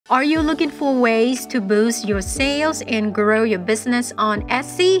Are you looking for ways to boost your sales and grow your business on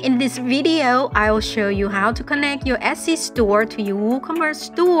Etsy? In this video, I'll show you how to connect your Etsy store to your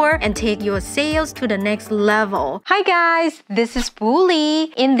WooCommerce store and take your sales to the next level. Hi guys, this is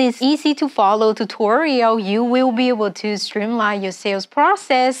Buli. In this easy to follow tutorial, you will be able to streamline your sales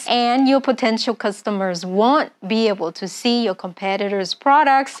process and your potential customers won't be able to see your competitors'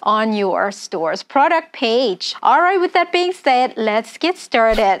 products on your store's product page. Alright, with that being said, let's get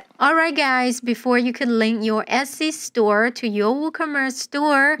started. Alright guys, before you can link your Etsy store to your WooCommerce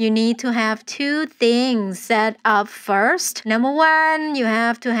store, you need to have two things set up first. Number one, you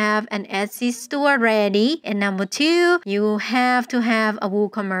have to have an Etsy store ready. And number two, you have to have a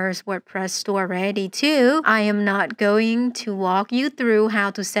WooCommerce WordPress store ready too. I am not going to walk you through how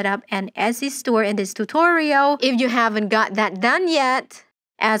to set up an Etsy store in this tutorial if you haven't got that done yet.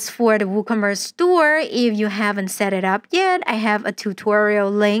 As for the WooCommerce store, if you haven't set it up yet, I have a tutorial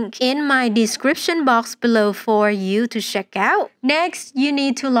link in my description box below for you to check out. Next, you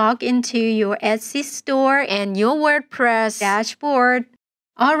need to log into your Etsy store and your WordPress dashboard.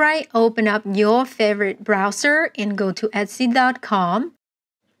 Alright, open up your favorite browser and go to Etsy.com.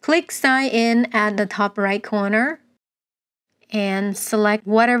 Click Sign In at the top right corner and select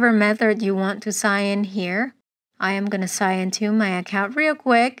whatever method you want to sign in here. I am going to sign into my account real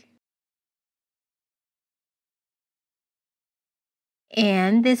quick.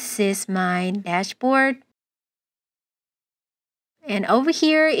 And this is my dashboard. And over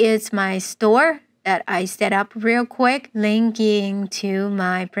here is my store that I set up real quick, linking to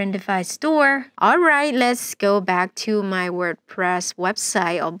my Printify store. Alright, let's go back to my WordPress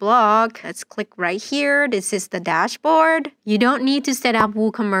website or blog. Let's click right here. This is the dashboard. You don't need to set up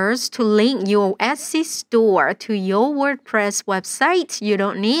WooCommerce to link your Etsy store to your WordPress website. You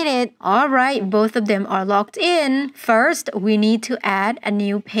don't need it. Alright, both of them are logged in. First, we need to add a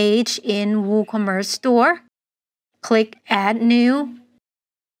new page in WooCommerce store. Click Add New.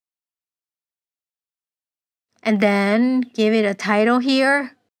 And then give it a title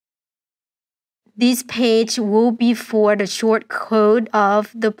here. This page will be for the short code of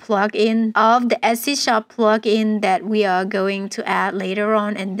the plugin, of the Etsy Shop plugin that we are going to add later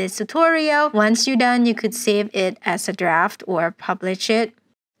on in this tutorial. Once you're done, you could save it as a draft or publish it.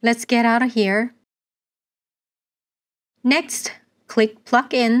 Let's get out of here. Next, click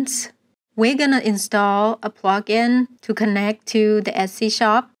Plugins. We're gonna install a plugin to connect to the Etsy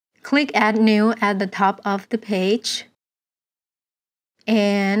Shop. Click Add New at the top of the page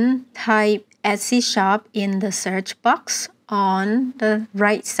and type Etsy Shop in the search box on the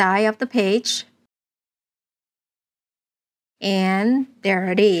right side of the page. And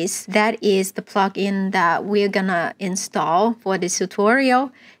there it is. That is the plugin that we're gonna install for this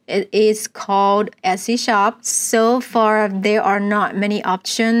tutorial. It is called Etsy Shop. So far, there are not many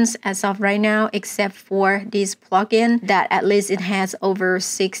options as of right now, except for this plugin that at least it has over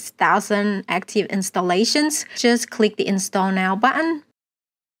 6,000 active installations. Just click the Install Now button.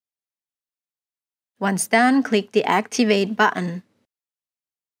 Once done, click the Activate button.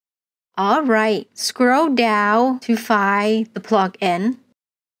 Alright, scroll down to find the plugin.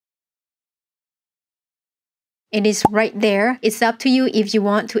 It is right there. It's up to you if you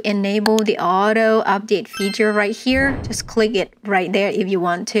want to enable the auto update feature right here. Just click it right there if you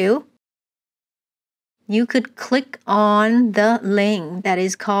want to. You could click on the link that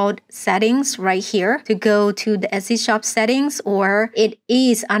is called Settings right here to go to the Etsy Shop settings, or it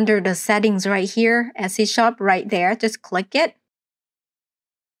is under the settings right here, Etsy Shop right there. Just click it.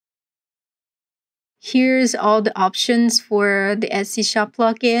 Here's all the options for the Etsy Shop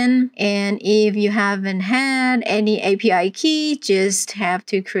plugin. And if you haven't had any API key, just have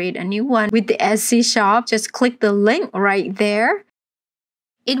to create a new one. With the Etsy Shop, just click the link right there.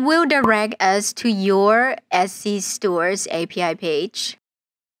 It will direct us to your Etsy store's API page.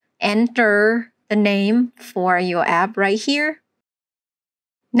 Enter the name for your app right here.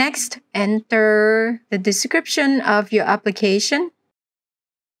 Next, enter the description of your application.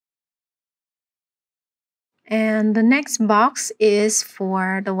 And the next box is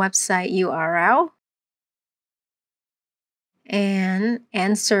for the website URL. And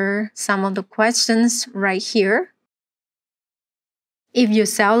answer some of the questions right here. If you're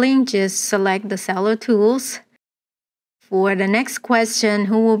selling, just select the seller tools. For the next question,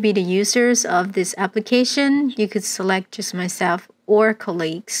 who will be the users of this application? You could select just myself or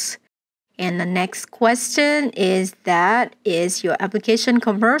colleagues. And the next question is your application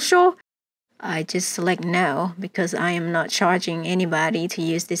commercial? I just select no because I am not charging anybody to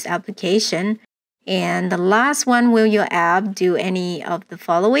use this application. And the last one, will your app do any of the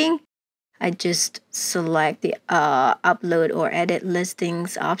following? I just select the upload or edit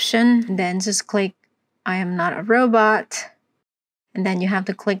listings option. And then just click I am not a robot. And then you have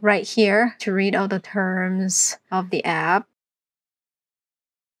to click right here to read all the terms of the app.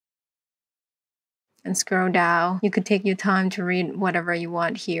 And scroll down. You could take your time to read whatever you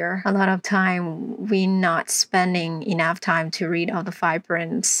want here. A lot of time, we're not spending enough time to read all the fine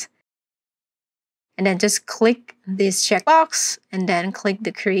prints. And then just click this checkbox and then click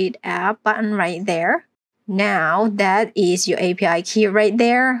the Create App button right there. Now that is your API key right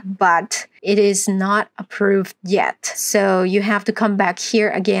there, but it is not approved yet. So you have to come back here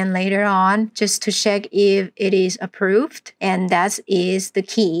again later on just to check if it is approved. And that is the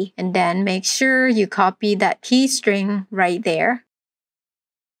key. And then make sure you copy that key string right there.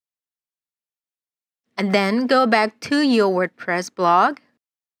 And then go back to your WordPress blog.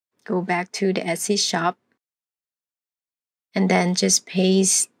 Go back to the Etsy shop. And then just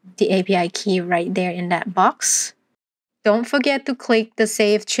paste the API key right there in that box. Don't forget to click the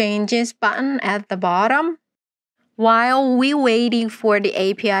Save Changes button at the bottom. While we're waiting for the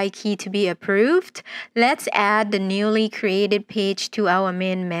API key to be approved, let's add the newly created page to our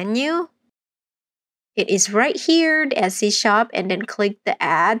main menu. It is right here, the Etsy shop, and then click the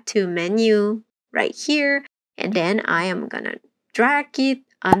Add to menu right here. And then I am gonna drag it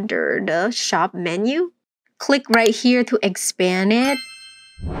under the shop menu. Click right here to expand it.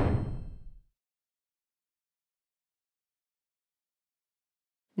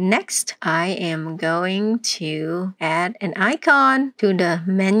 Next, I am going to add an icon to the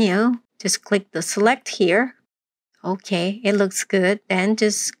menu. Just click the select here. Okay, it looks good. Then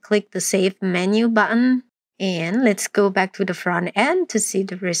just click the Save Menu button. And let's go back to the front end to see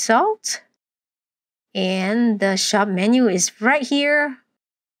the result. And the shop menu is right here.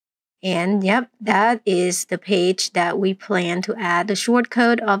 And yep, that is the page that we plan to add the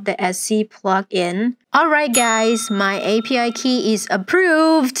shortcode of the Etsy plugin. Alright guys, my API key is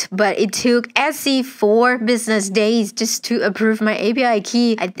approved, but it took Etsy 4 business days just to approve my API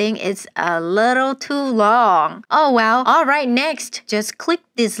key. I think it's a little too long. Oh well. Alright, next, just click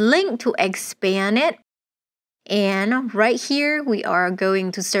this link to expand it. And right here, we are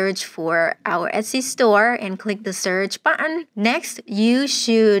going to search for our Etsy store and click the search button. Next, you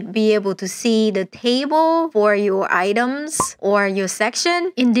should be able to see the table for your items or your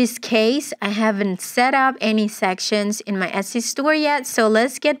section. In this case, I haven't set up any sections in my Etsy store yet. So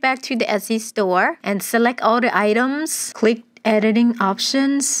let's get back to the Etsy store and select all the items. Click editing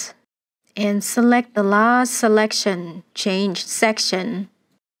options and select the last selection, change section.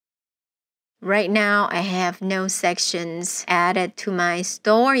 Right now, I have no sections added to my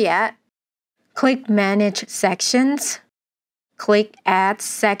store yet. Click Manage Sections. Click Add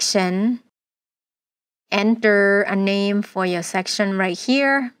Section. Enter a name for your section right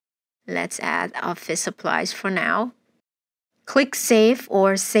here. Let's add office supplies for now. Click Save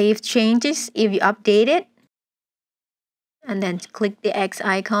or Save Changes if you update it. And then click the X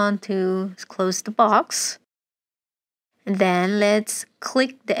icon to close the box. And then let's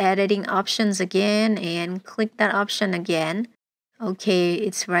click the editing options again and click that option again. Okay,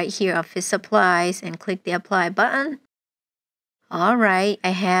 it's right here, office supplies, and click the apply button. Alright, I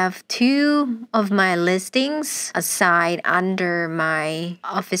have 2 of my listings assigned under my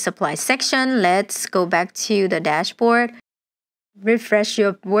office supply section. Let's go back to the dashboard. Refresh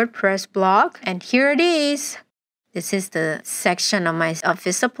your WordPress blog, and here it is. This is the section of my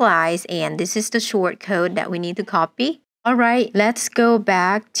office supplies, and this is the shortcode that we need to copy. Alright, let's go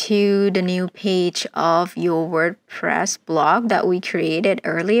back to the new page of your WordPress blog that we created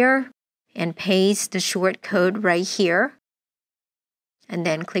earlier and paste the shortcode right here. And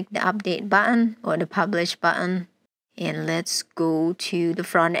then click the update button or the publish button. And let's go to the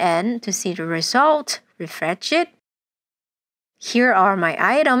front end to see the result. Refresh it. Here are my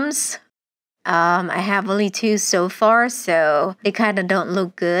items. I have only 2 so far, so they kind of don't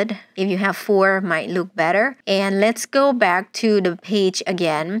look good. If you have 4, it might look better. And let's go back to the page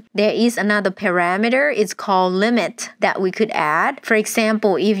again. There is another parameter. It's called limit that we could add. For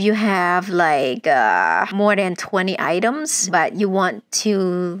example, if you have like more than 20 items, but you want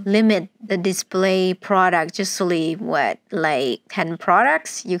to limit the display product just only like 10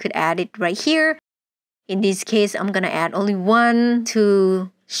 products, you could add it right here. In this case, I'm gonna add only 1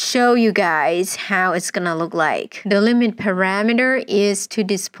 to show you guys how it's gonna look like. The limit parameter is to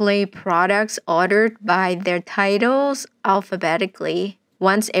display products ordered by their titles alphabetically.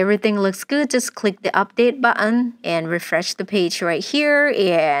 Once everything looks good, just click the update button and refresh the page right here.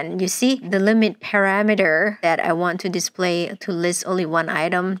 And you see the limit parameter that I want to display to list only one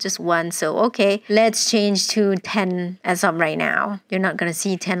item, just one. So okay, let's change to 10 as of right now. You're not gonna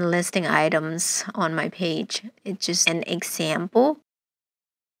see 10 listing items on my page. It's just an example.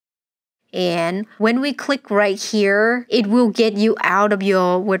 And when we click right here, it will get you out of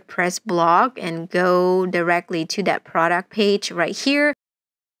your WordPress blog and go directly to that product page right here.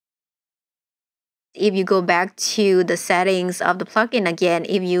 If you go back to the settings of the plugin again,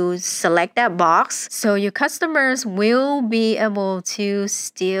 if you select that box, so your customers will be able to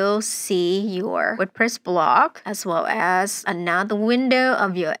still see your WordPress blog as well as another window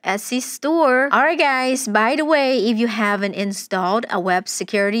of your Etsy store. Alright guys, by the way, if you haven't installed a web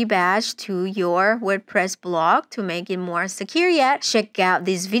security badge to your WordPress blog to make it more secure yet, check out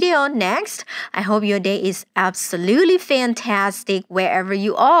this video next. I hope your day is absolutely fantastic wherever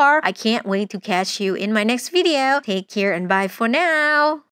you are. I can't wait to catch you in my next video. Take care and bye for now.